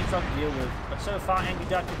initial nature to deal with. But so far, Angry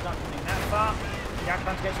Dutchman's not getting that far. Yak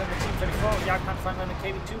Panzer gets on the Team 34. Yak Panzer fighting on the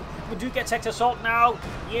KV2. We do get sector assault now.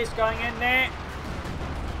 He is going in there.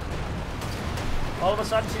 All of a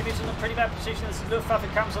sudden, Team is in a pretty bad position as the Luftwaffe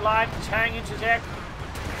comes alive. Chang into his air.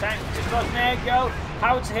 Tank destroys, there you go.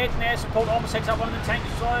 Howitzer hit and air support almost takes out one of the tank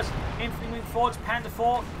destroyers. Infantry moving forwards, Panther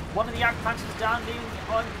 4. One of the Yak Panzers down, leaving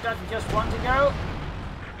on Dutchman just one to go.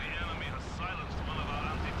 The enemy has silenced one of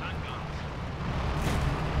our anti-tank guns.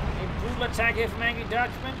 A brutal attack here from Angry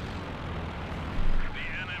Dutchman. The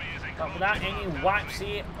enemy is in But without any wipes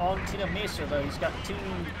here on Tiramisu, though. He's got two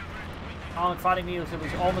armored fighting vehicles that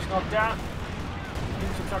was almost knocked out.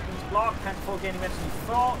 Obstructing his block, Panther 4 gaining eventually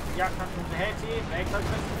 4. Yak Panzer comes ahead here, very close to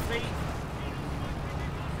 3.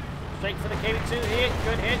 Straight for the KV2 here,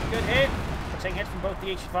 good hit, good hit. We're taking hits from both the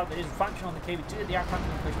H-5 that is functional on the KV2, the Yak Panzer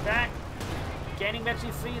will push back. Gaining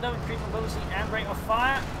eventually 3 though, increased mobility and rate of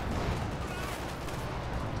fire.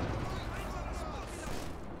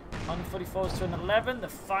 144s to an 11, the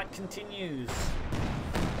fight continues.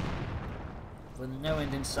 With no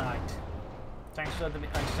end in sight. Tank destroyer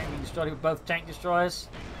being destroyed with both tank destroyers.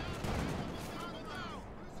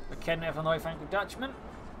 The Kednev on the way flank with Dutchman.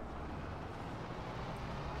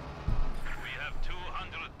 We have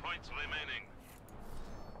 200 points remaining.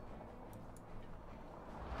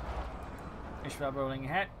 Ishmael rolling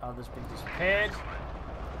ahead. Others being disappeared.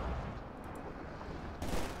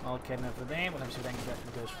 All Kednev for them. We'll have to see what Angry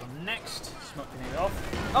Dutchman goes for next. Smoke grenade off.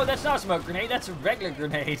 Oh, that's not a smoke grenade. That's a regular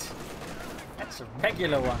grenade. That's a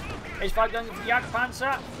regular one. H5 going for the Yak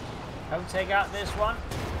Panzer. Don't take out this one.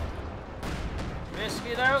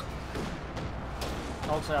 Risky though.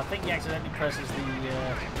 Also, I think he accidentally presses the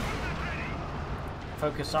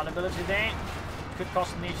focus on ability there. Could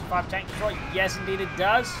cost him the H5 tank destroy. Yes, indeed it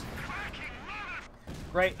does.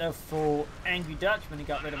 Great though for Angry Dutchman. He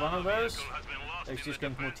got rid of one of those. So he's just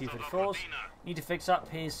going for more T-34s. Need to fix up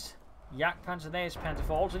his Yak Panzer there. His Panther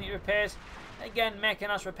 4 also need repairs. Again,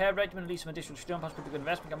 mechanized repair regiment, at least some additional Sturmpanzer, pretty good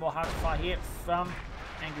investment. Got more hard to fire here from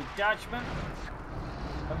Angry Dutchman.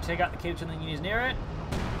 Hope to take out the K2 and the units near it.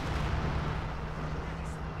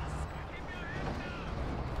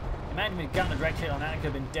 Imagine we've gotten a direct hit on that. It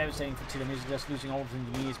could have been devastating for Tiramisu, just losing all of the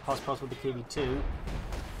engineers, plus with the KV2.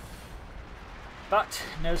 But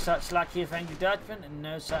no such luck here for Angry Dutchman, and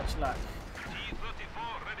no such luck.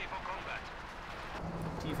 T-34 ready for combat.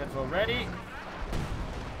 T-34 ready.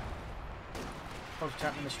 Close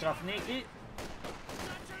tapping the Strafniki.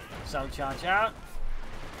 Cell charge out.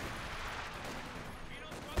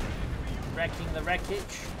 Wrecking the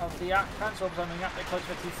wreckage of the Yak Panzer. Opening up there close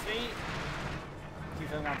for T3.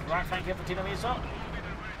 T3 out the right flank here for Tiramisu.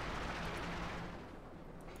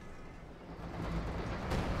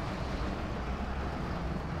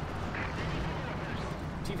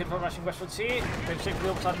 T-34 rushing westwards here. They've safely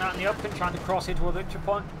upside out in the open, trying to cross into a victory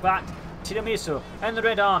point, but Tiramisu and the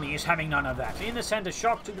Red Army is having none of that. In the centre,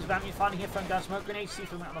 shock troopers family fighting here, throwing down smoke grenades, see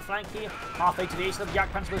from out on the flank here. Halfway to the east of the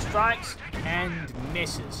Yak Panzer strikes and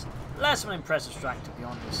misses. Less of an impressive strike, to be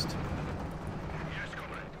honest.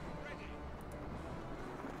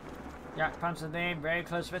 Yak Panzer there, very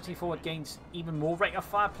close to 54, it gains even more rate of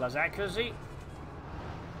fire plus accuracy.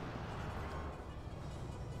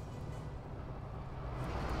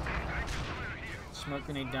 Smoke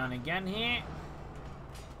grenade down again here.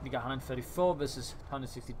 We got 134 versus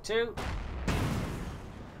 162.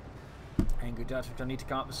 And Angry Dutchman going to need to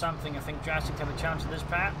come up with something. I think Drastic have a chance of this,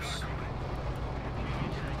 perhaps.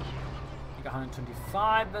 You got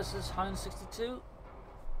 125 versus 162.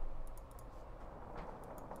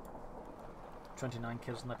 29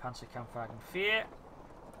 kills on the Panzer Kampfwagen 4.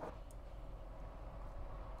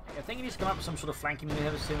 I think he needs to come up with some sort of flanking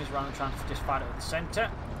maneuver as soon as rather than trying to just fight it at the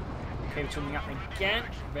centre. Okay, coming up again.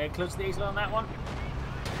 Very close to the easel on that one.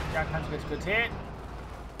 Jagdpanzer gets good hit.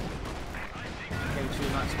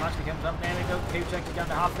 K2 not so much. He comes up. There we go. K2 down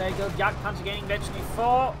to half. There you go. Jagdpanzer gaining eventually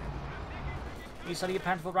 4. He's starting to get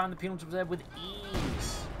Panther around the penalty there with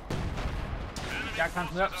ease.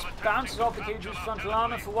 Jagdpanzer up, bounces off the K2's frontal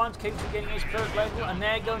armour for once. K2 getting his third level, and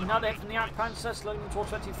there you go. Another hit from the Jagdpanzer, slowing him towards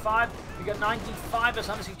 25. We got 95 as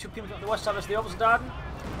 162 people on the west side of the Oberstdarden.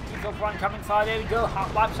 T-Field one coming fire. There we go.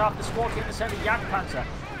 Wipes off the squad in the centre. Jagdpanzer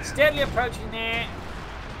steadily approaching there.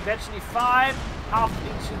 Eventually 5. Half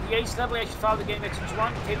into the ace level. H5 the game veterans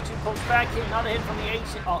 1. K2 pulls back here. Another hit from the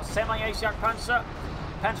ace, semi-ace Jagdpanzer.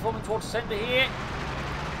 Panzer forming towards the centre here.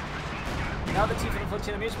 Now the team for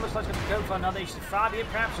Tiramisu looks like it's going to go for another H5 here,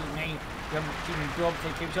 perhaps. It may keep him job for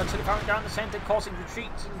K2. So the current down the centre, causing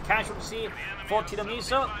retreats and casualties here for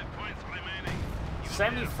Tiramisu.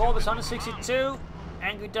 74 versus 162.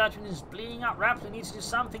 Angry Dutchman is bleeding out rapidly. Needs to do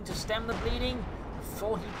something to stem the bleeding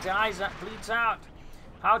before he dies. That bleeds out.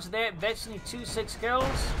 How's there? Veteran 2-6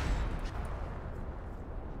 kills.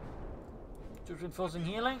 Just reinforcing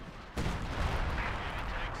healing.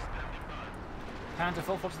 Panther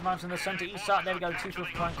full force to the mountain in the centre east side. There we go. The T-Field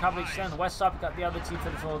trying coverage. Then on the west side, we've got the other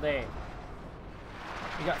T-Field there.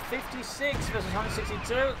 We got 56 versus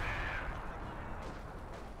 162. The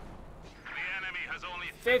enemy has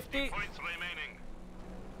only 50 points remaining.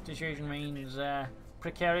 Situation remains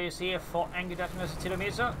precarious here for Angry Dutchman versus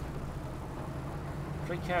Tiramisu.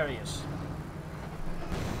 Precarious.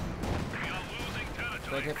 We are losing territory.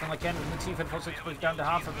 Great hit from the Ken from the T-Field force push down to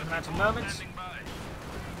half of the amount of moments.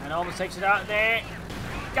 And almost takes it out there.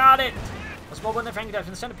 Got it! A small one there for Angry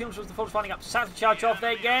Dutchman. The centre penalty was the force finding up. Satchel charge off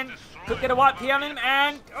there again. Could get a wipe here on him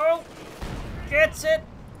and oh! Gets it!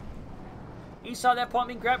 East side there, point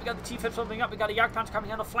being grabbed. We got the T-Field following up. We got a Jagdpanzer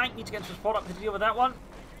coming on the flank. Need to get some support up to deal with that one.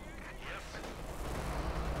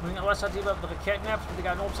 Moving on the west side, deal with the Raketen now. We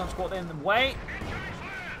got an Orbison squad there in the way.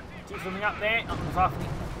 T-Fielding up there. Not too far from the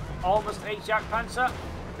almost H Jagdpanzer.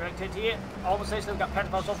 Direct hit here. Almost H. We've got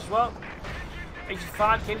Pentapals off as well.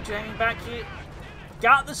 H5, K2 hanging back here.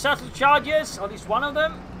 Got the settle charges, or at least one of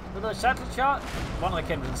them. With a settle charge. One of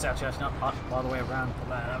the K2 was in the settle charge, not all the way around.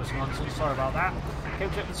 That was nonsense, sorry about that.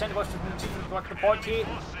 K2 at the centre, watch the point here.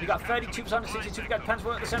 We got 32% of 62, we got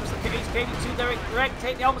Panther at the centre, K2 there, direct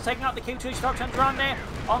hit, almost taking out the K2, H5 turns around there.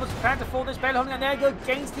 Almost Panther for this bell holding, and there go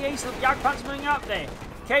against the ace of the Jagdpanzer moving up there.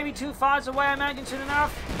 KV2 fires away, I imagine soon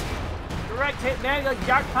enough. Direct hit there, the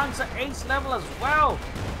Jagdpanzer ace level as well.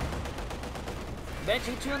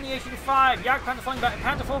 Eventually 2 on the H5. Jagdpanzer falling back.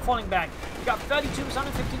 Panther 4 falling back. We got 32 versus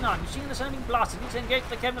 159. Machine in the centre being blasted. Needs to engage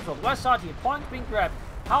the Kevin as well. West side here. Point being grabbed.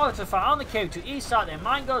 Power to fire on the K2. East side there.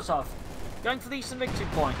 Mine goes off. Going for the eastern victory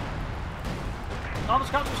point.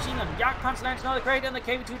 Almost comes machine gun. Jagdpanzer lands another crate on the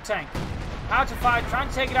KV2 tank. Power to fire. Trying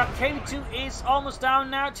to take it out. KV2 is almost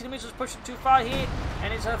down now. Tiramisu is pushing too far here.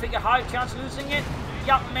 And it's, I think, a high chance of losing it.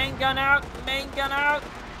 Yup. Main gun out. Main gun out.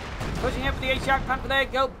 Pushing up for the H Jagdpanzer, there you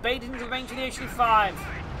go, baiting the range of the H5.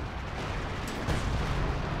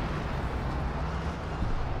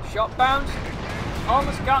 Shot bounce.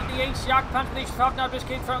 Almost got the H Jagdpanzer, the H5 now just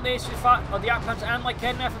came from the H5, or the Jagdpanzer and like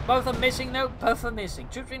Kedner. Both are missing, no, both are missing.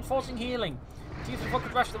 Troops reinforcing healing. T-Field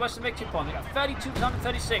could rush to the western victory point. They got 32 to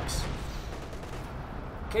 136.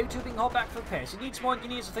 K2 being held back for repairs. He needs more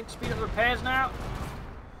engineers, I think, to speed up the repairs now.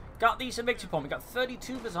 Got the eastern victory point. We got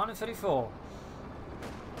 32 versus 134.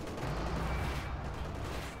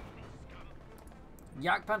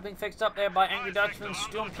 Jagdpanzer being fixed up there by Angry Dutchman,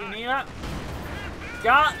 Storm Pioneer.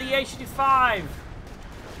 Got the H5.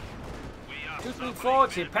 Moving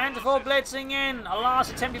forward here. Panther 4 blitzing in. A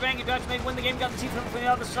last attempt of Angry Dutchman may win the game. Got the T-Field from the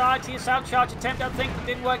other side. Here, south charge attempt, I think, but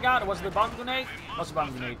didn't work out. Or was it the bomb grenade? Was the bomb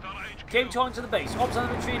grenade? Came towing to the base. Orbs on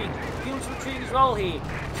the retreating. Fields retreating as well here.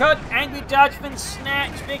 Cut. Angry Dutchman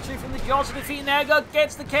snatch victory from the jaws of defeat. And there go.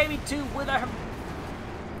 Gets the KV2 with a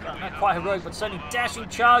not quite heroic, but certainly dashing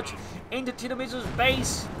charge into Tiramisu's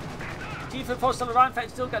base. T-Field force still around. In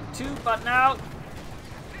fact, still got 2, but now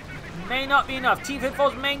may not be enough. T-Field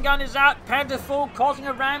force main gun is out. Panther 4 causing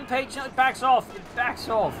a rampage. Now it backs off. It backs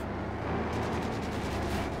off.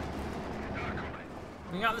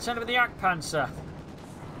 Moving out the centre with the Jagdpanzer.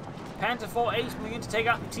 Panther 4 ace moving in to take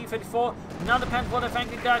out the T-54. Another Panther 4 left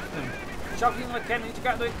Angry Dutchman. Shocking the Kevin to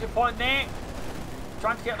get the point there.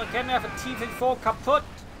 Trying to get the Kevin for T-54 kaput.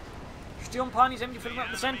 jump on. He's empty filling up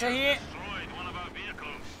the centre here. Destroyed one of our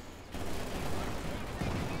vehicles.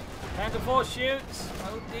 Panther 4 shoots.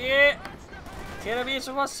 Oh dear.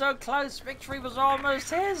 Tiramisu was so close. Victory was almost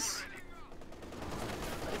his.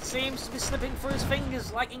 It seems to be slipping through his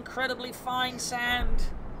fingers like incredibly fine sand.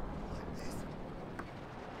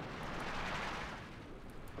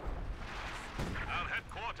 Our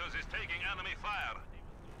headquarters is taking enemy fire.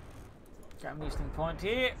 Got an eastern point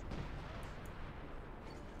here.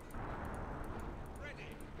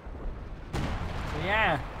 So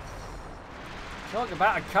yeah. Talk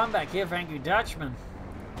about a comeback here for Angry Dutchman.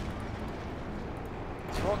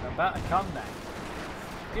 Talk about a comeback.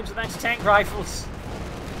 Gives the next tank rifles.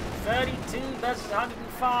 32 versus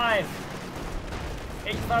 105.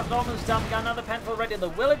 85 Dolmans done. Got another penful ready.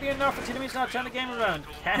 Will it be enough for Tiramisu now to turn the game around?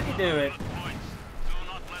 Can he do it? Points. Do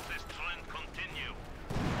not let this trend continue.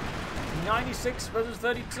 96 versus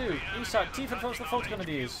 32. Eastside, T for the fault's going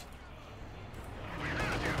to use. We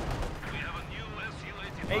have a new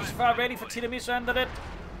SU-85. H5 ready for Tiramisu under it.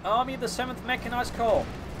 Army of the 7th Mechanized Corps.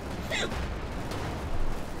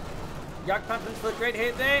 Yak Panthers for a great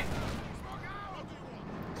hit there.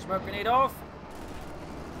 Smoke grenade off.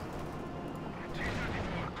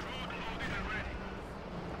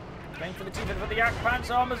 Going for the T-Fin for the Yak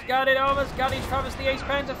Pants. Almost got it. Almost got it. Travis the Ace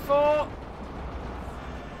Panther 4.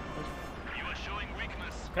 You are showing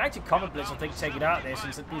weakness. Could actually Comet Blitz, I think, take it out there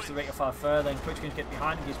since it boosts the rate of fire further. And Twitch can get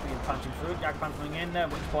behind him, just begin punching through. Yak Pants coming in there,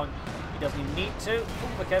 at which point he doesn't even need to.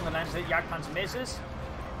 Ooh, okay, the lands hit. Yak Pants misses.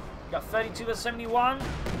 Got 32 versus 71.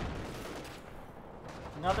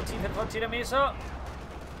 Another T-Fin for Tiramisu.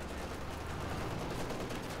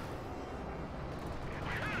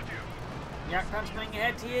 Yak Pants coming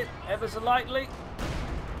ahead here, ever so lightly.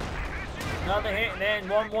 Another hit, and then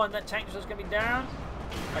 1-1. That tank is going to be down.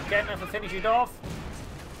 Again, enough to finish it off.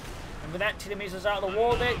 And with that, Tiramisu's out of the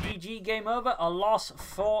wall there. GG, game over. A loss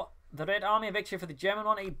for the Red Army, a victory for the German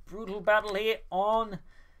one. A brutal battle here on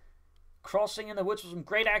Crossing in the Woods with some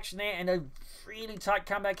great action there, and a really tight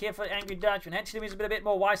comeback here for Angry Dutchman. Had Tiramisu been a bit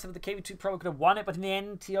more wise, so the KV2 probably could have won it, but in the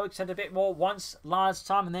end, TO extended a bit more once last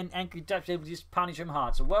time, and then Angry Dutchman able to just punish him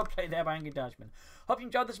hard. So well played there by Angry Dutchman. Hope you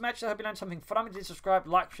enjoyed this match. I hope you learned something from it. Subscribe,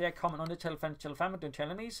 like, share, comment on the tell friends, tell family, don't tell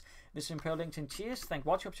enemies. This is Imperial LinkedIn. Cheers. Thank you for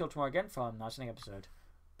watching. Hope to see you all tomorrow again for a nice episode.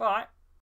 Bye.